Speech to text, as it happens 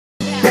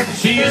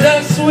She's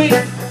as sweet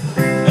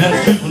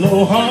as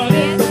Tupelo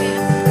honey,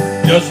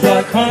 just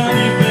like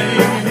honey,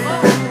 baby,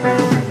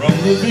 from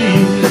the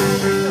bee.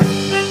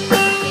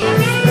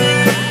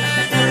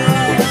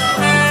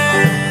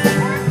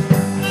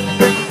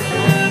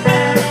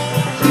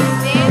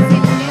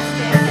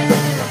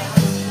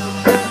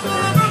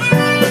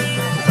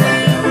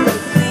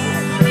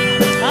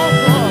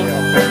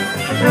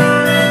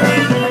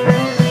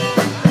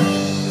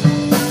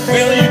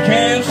 Well, you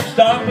can't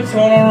stop us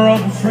on our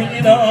road to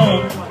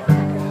freedom.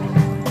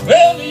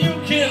 Well, you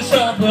can't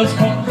stop us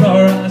 'cause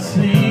our eyes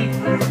see.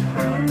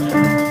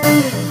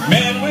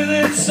 Man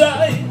within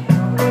sight,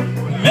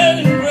 men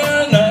in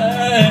grand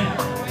night,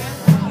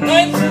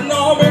 knights in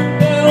armor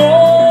and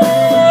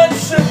all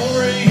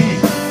chivalry.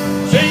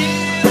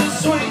 She's a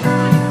sweet,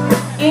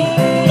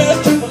 that's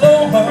Tupelo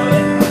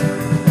honey.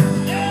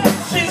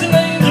 She's an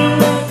angel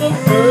of the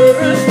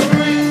first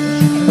degree.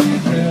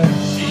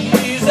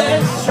 She's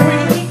as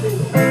sweet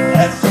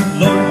as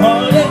Tupelo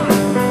honey,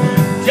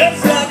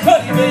 just like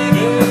honey,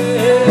 baby,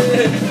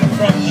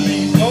 from the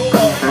bee. Go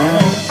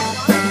on.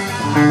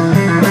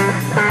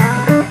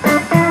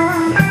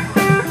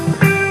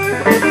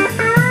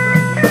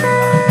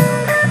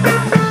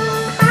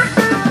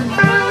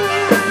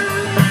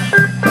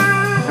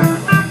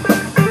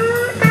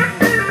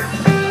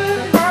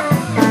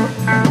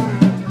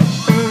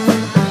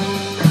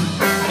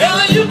 Now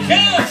you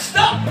can't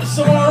stop us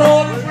on our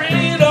own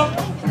freedom.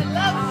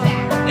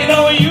 You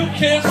know you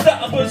can't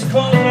stop us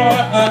 'cause our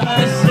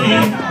eyes see.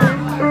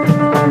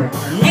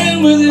 Men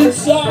with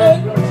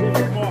inside,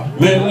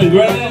 men with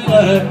grand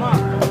light,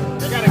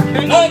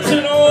 knights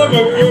in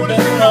armor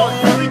and all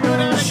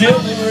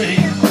chivalry.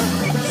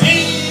 She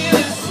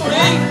is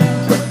sweet,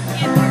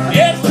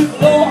 yes,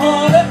 Tupelo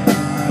honey.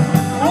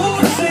 Ooh,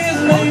 she is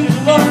an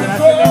angel of the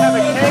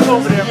first.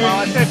 Over there, Mom.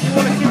 I said, if you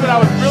want to see what I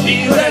was really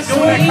She's good at that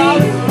doing at sweet,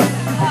 college,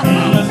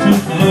 that's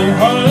Tupelo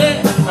honey,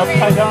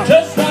 upside down.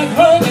 just like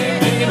honey,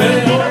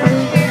 baby,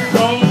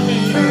 from me.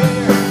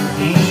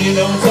 You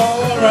know it's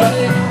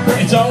alright,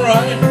 it's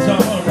alright, it's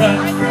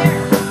alright.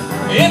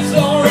 It's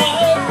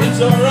alright,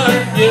 it's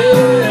alright,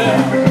 yeah.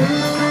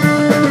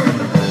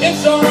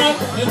 It's alright,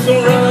 it's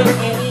alright,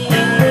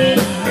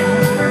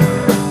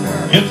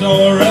 it's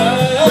alright.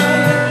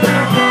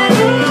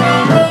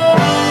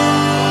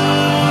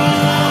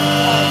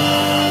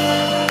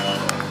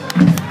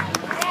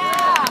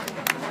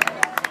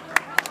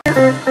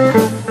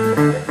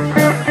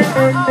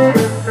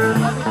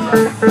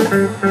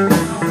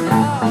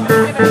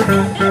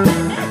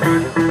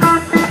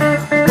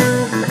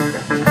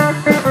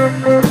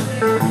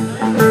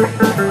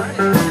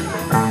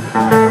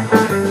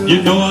 You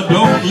know I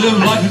don't live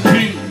like a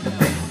king,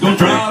 don't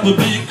drive a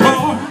big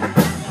car.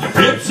 The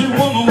gypsy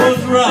woman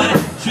was right,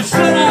 she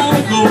said I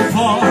would go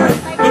far.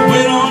 But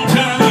wait on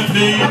time,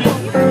 baby,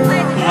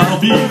 I'll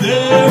be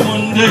there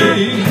one day.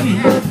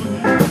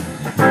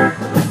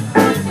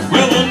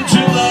 Well,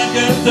 until I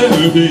get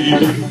there,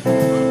 baby,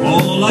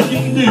 all I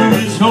can do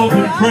is hope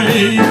and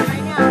pray.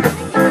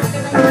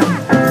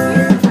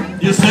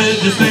 You said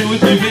you stay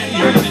with me,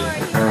 baby,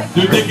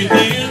 through thick and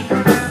thin.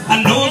 I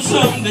know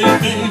someday,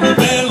 baby,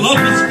 bad luck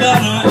has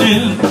gotta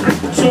end.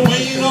 So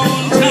wait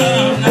on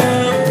time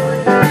now.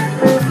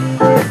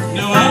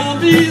 Now I'll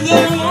be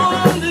there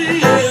one day,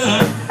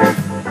 yeah.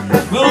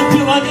 Well,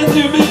 until I get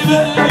there,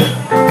 baby,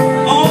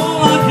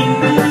 all I can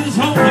do is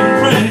hope and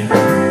pray.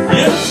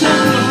 Yes, I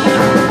know.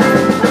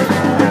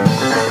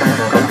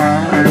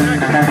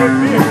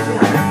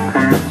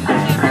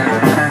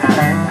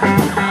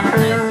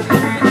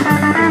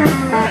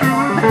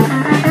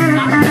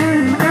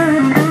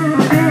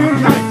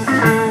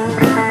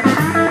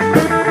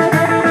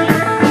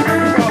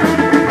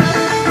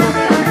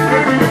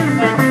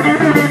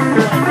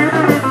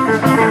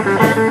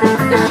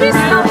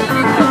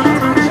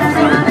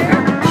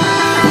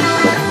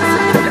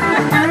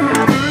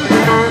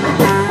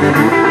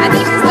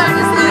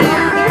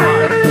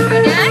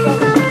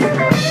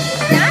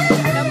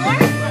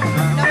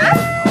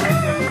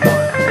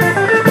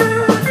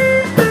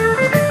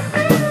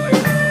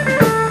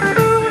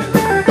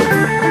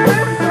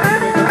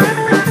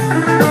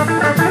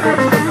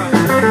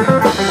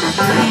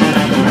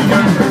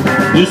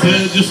 You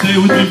said just stay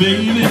with me,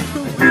 baby,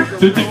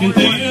 through thick and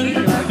thin.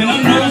 And I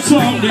know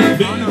someday,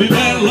 baby,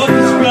 bad luck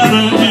is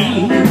gotta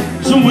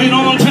end. So wait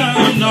on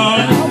time,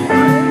 darling,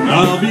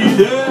 I'll be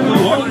there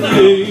one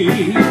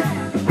day.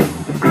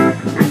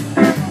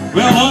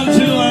 Well,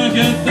 until I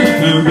get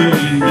there,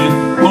 baby,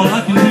 all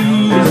I can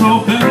do is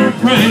hope and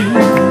pray.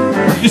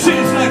 You see,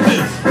 it's like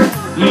this.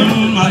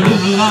 I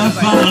live the life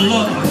I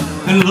love,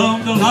 and love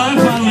the life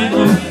I live.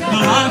 The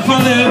life I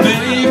live,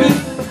 baby,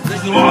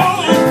 is the one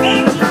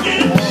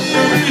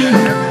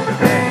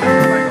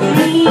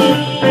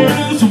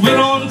that's so wait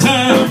on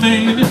time,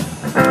 baby.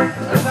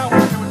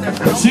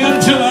 See,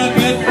 until I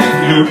get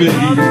there, baby,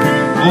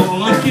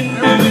 all I can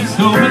do is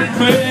hope and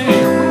pray.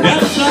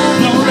 Yes, I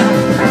know that.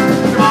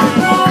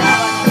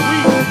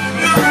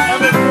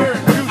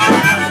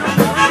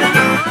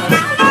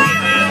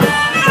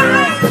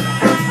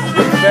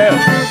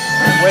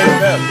 Way the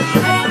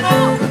best.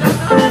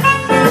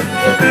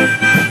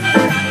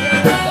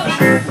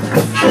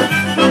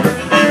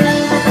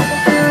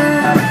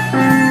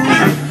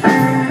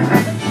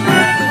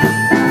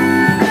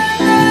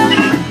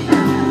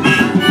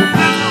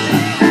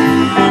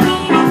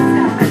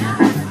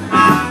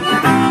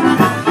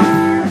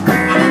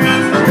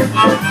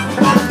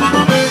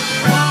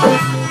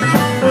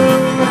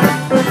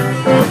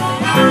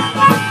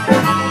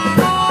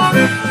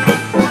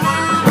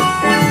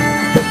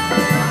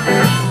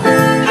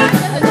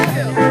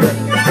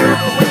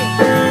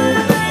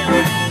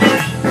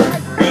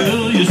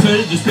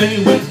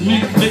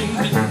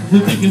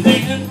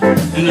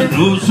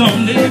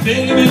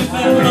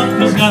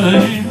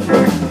 am.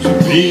 So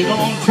wait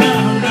on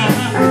time now.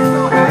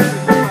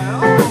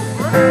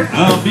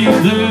 I'll be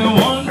there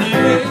one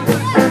day.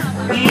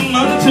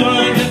 Until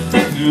I get to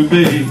you,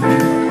 babe.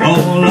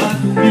 All I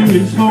can do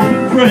is hope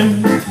and pray.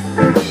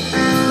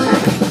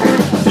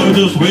 So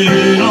just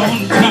wait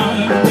on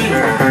time, babe.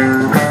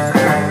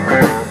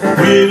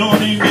 Wait on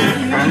me,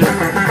 babe.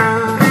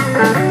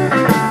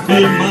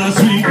 Hey, my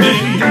sweet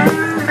babe.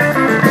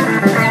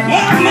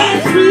 Oh, my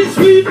sweet,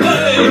 sweet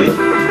babe.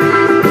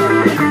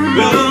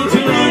 Well,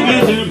 until I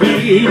get there,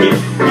 baby,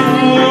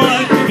 all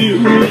I can do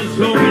is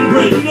hope and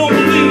pray. You don't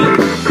believe it?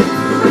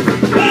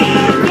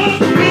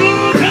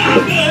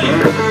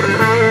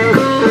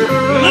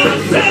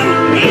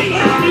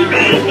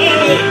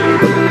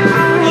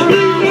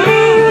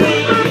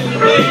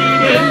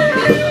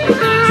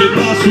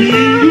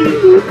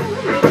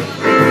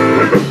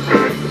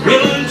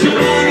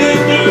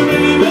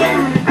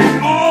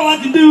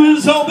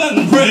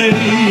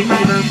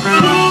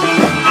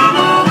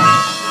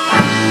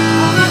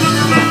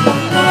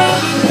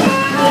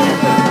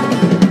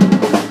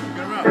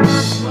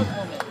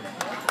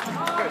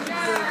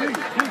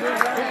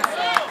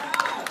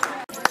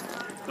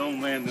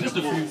 Just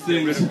a few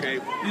things.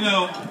 You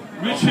know,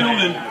 Rich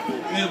Hillman,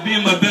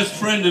 being my best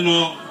friend and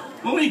all,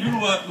 when we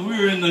grew up, we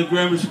were in the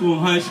grammar school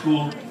and high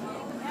school,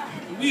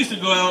 we used to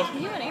go out,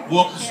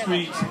 walk the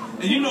streets,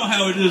 and you know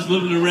how it is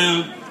living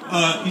around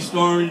East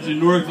Orange and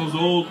Newark, those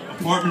old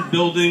apartment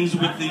buildings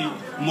with the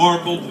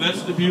marbled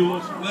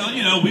vestibules. Well,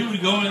 you know, we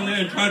would go in there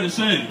and try to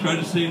sing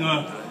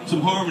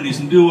some harmonies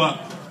and do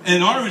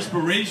and our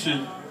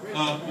inspiration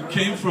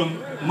came from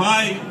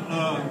my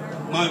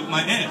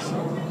aunts.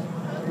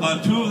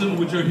 Two of them,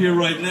 which are here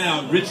right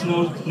now. Rich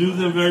knew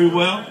them very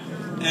well,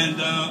 and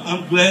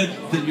I'm glad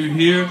that you're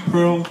here,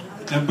 Pearl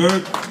and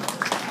Bert.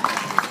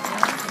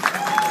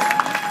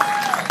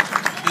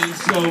 And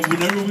so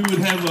whenever we would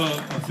have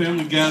a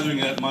family gathering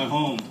at my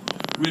home,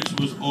 Rich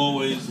was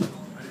always,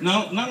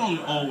 not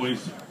only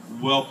always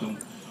welcome,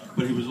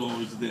 but he was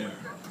always there,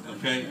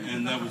 okay?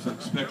 And that was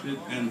expected,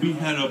 and we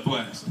had a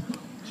blast.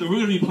 So we're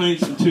going to be playing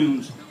some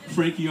tunes.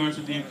 Frankie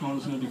Arthur-Dancona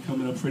is going to be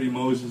coming up. Freddie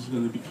Moses is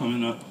going to be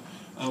coming up.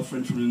 Our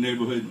friends from the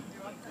neighborhood.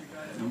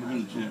 And we're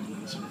going to jam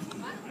on this one.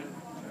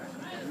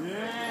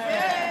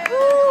 Yeah.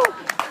 Woo.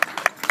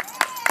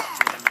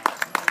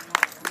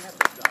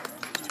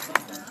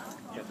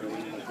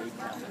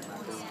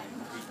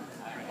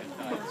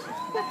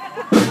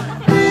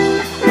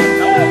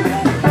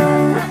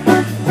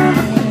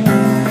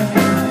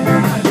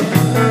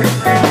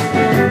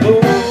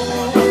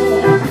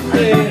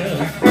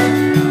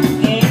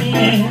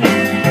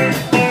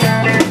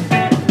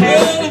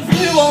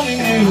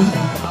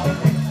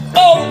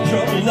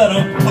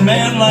 A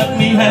man like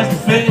me has to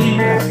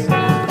face.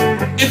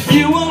 If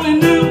you only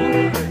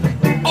knew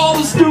all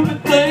the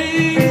stupid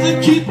things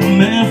that keep a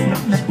man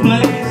from his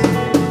place,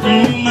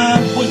 I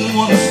wouldn't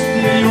want to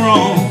steer you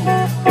wrong.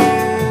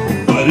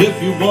 But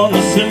if you want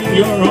to sing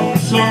your own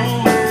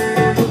song,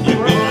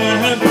 you're gonna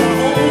have your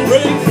own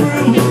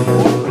breakthrough.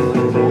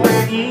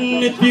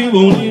 If you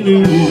only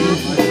knew.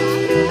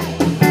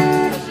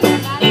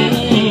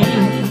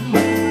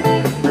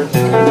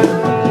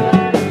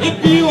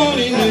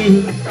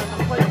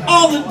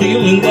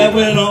 Dealing that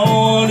went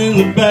on in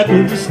the back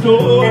of the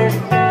store.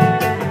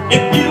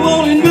 If you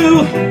only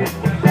knew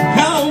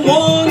how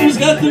one who's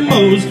got the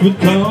most would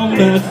come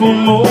back for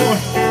more.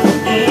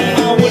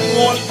 I wouldn't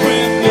want to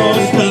cramp your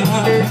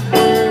style.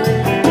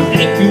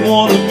 If you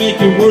want to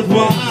make it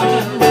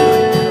worthwhile,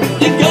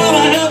 you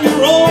gotta have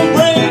your own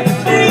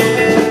breakthrough.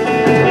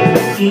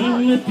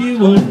 If you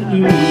only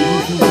knew,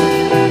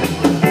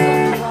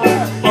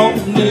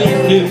 only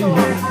knew,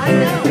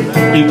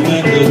 you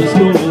back to the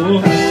store.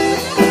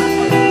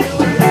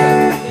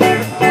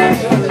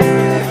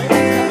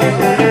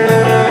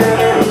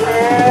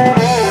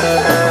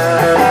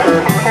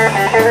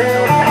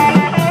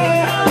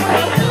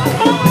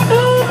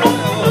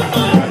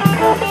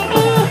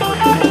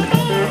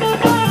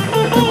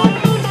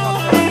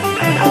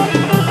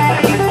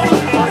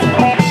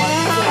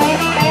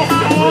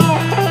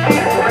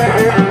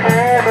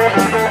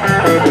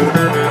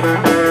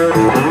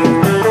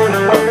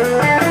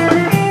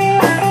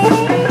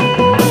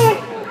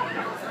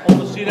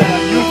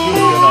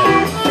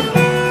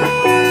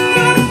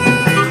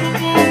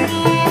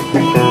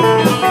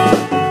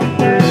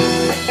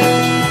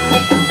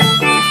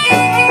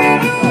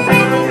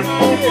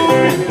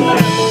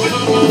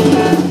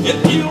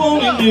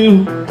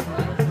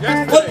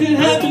 What can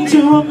happen to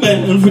a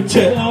man for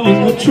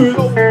telling the truth?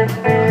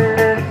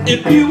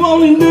 If you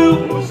only knew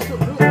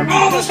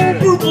all the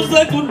scruples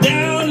that go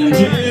down in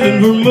gin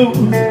and vermouth,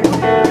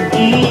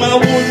 I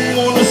wouldn't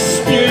want to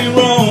steer you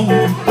wrong.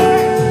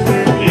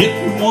 If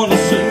you want to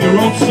sing your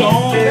own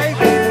song,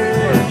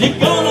 you're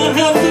gonna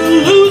have to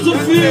lose a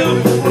few.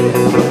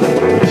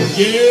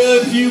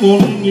 Yeah, if you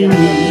only knew,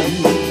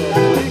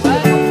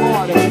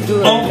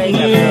 only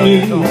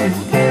knew.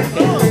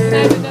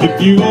 If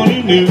you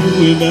only knew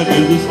that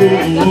it was the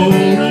one.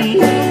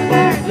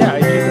 Yeah, I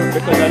did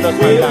because I lost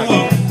my glass.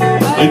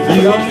 If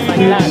you only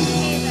knew.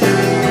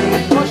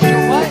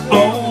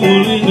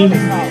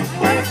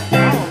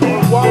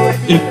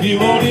 If you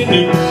only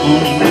knew,